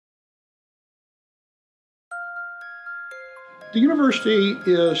The university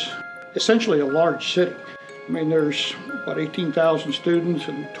is essentially a large city. I mean, there's about 18,000 students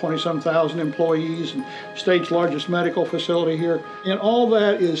and 20-some thousand employees, and state's largest medical facility here. And all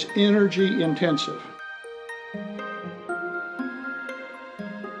that is energy intensive.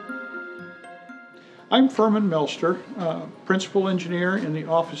 I'm Ferman Milster, Principal Engineer in the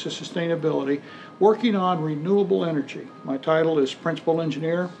Office of Sustainability, working on renewable energy. My title is Principal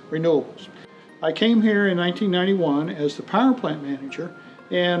Engineer, Renewables. I came here in 1991 as the power plant manager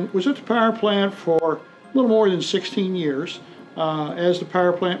and was at the power plant for a little more than 16 years as the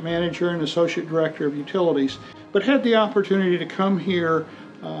power plant manager and associate director of utilities, but had the opportunity to come here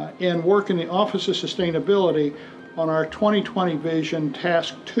and work in the Office of Sustainability on our 2020 Vision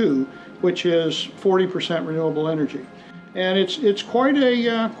Task 2, which is 40% renewable energy. And it's quite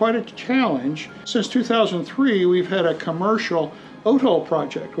a challenge. Since 2003, we've had a commercial oat hull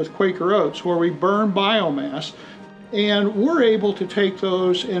project with Quaker Oats where we burn biomass, and we're able to take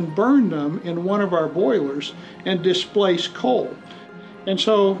those and burn them in one of our boilers and displace coal. And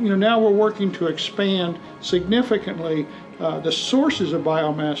so, now we're working to expand significantly the sources of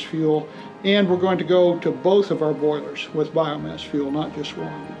biomass fuel, and we're going to go to both of our boilers with biomass fuel, not just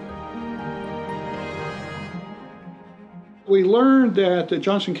one. We learned that the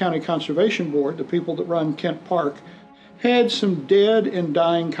Johnson County Conservation Board, the people that run Kent Park, had some dead and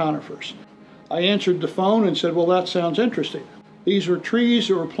dying conifers. I answered the phone and said, well, that sounds interesting. These were trees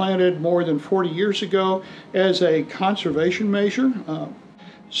that were planted more than 40 years ago as a conservation measure.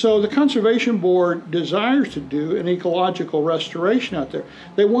 So the Conservation Board desires to do an ecological restoration out there.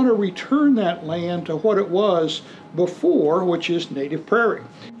 They want to return that land to what it was before, which is native prairie.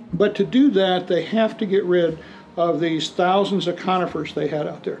 But to do that, they have to get rid of these thousands of conifers they had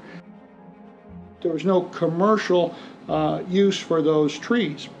out there. There was no commercial use for those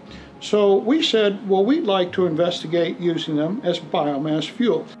trees. So we said, well, we'd like to investigate using them as biomass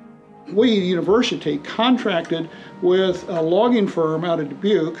fuel. We, the university, contracted with a logging firm out of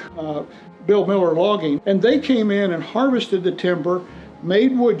Dubuque, Bill Miller Logging, and they came in and harvested the timber,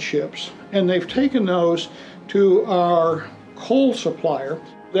 made wood chips, and they've taken those to our coal supplier.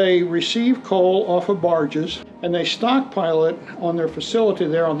 They receive coal off of barges, and they stockpile it on their facility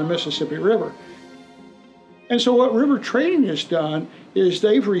there on the Mississippi River. And so what River Trading has done is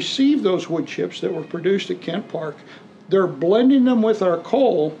they've received those wood chips that were produced at Kent Park. They're blending them with our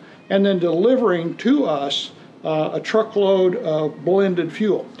coal and then delivering to us a truckload of blended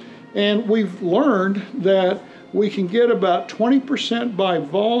fuel. And we've learned that we can get about 20% by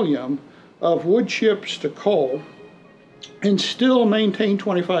volume of wood chips to coal and still maintain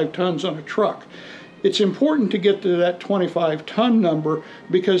 25 tons on a truck. It's important to get to that 25-ton number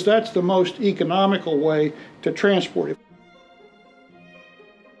because that's the most economical way to transport it.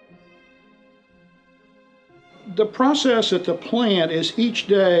 The process at the plant is each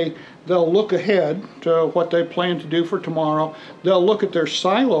day they'll look ahead to what they plan to do for tomorrow. They'll look at their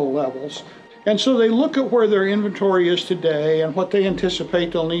silo levels. And so they look at where their inventory is today and what they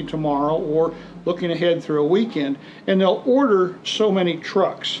anticipate they'll need tomorrow, or looking ahead through a weekend, and they'll order so many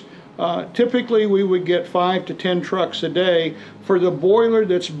trucks. Typically we would get 5 to 10 trucks a day for the boiler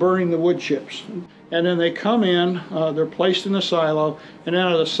that's burning the wood chips. And then they come in, they're placed in the silo, and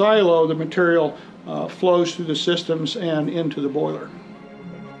out of the silo the material flows through the systems and into the boiler.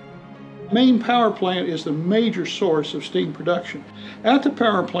 The main power plant is the major source of steam production. At the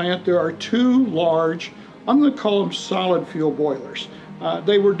power plant there are two large, I'm going to call them solid fuel boilers.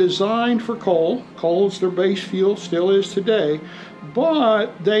 They were designed for coal. Coal is their base fuel, still is today,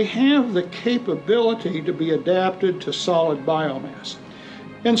 but they have the capability to be adapted to solid biomass.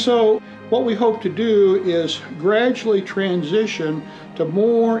 And so what we hope to do is gradually transition to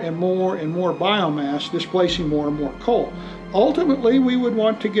more and more and more biomass, displacing more and more coal. Ultimately, we would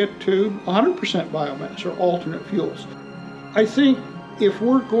want to get to 100% biomass or alternate fuels. I think if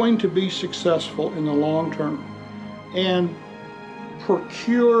we're going to be successful in the long term and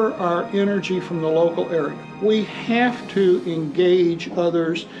procure our energy from the local area, we have to engage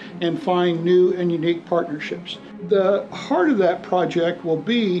others and find new and unique partnerships. The heart of that project will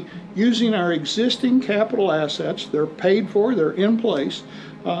be using our existing capital assets. They're paid for, they're in place,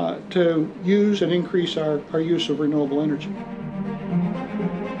 to use and increase our use of renewable energy.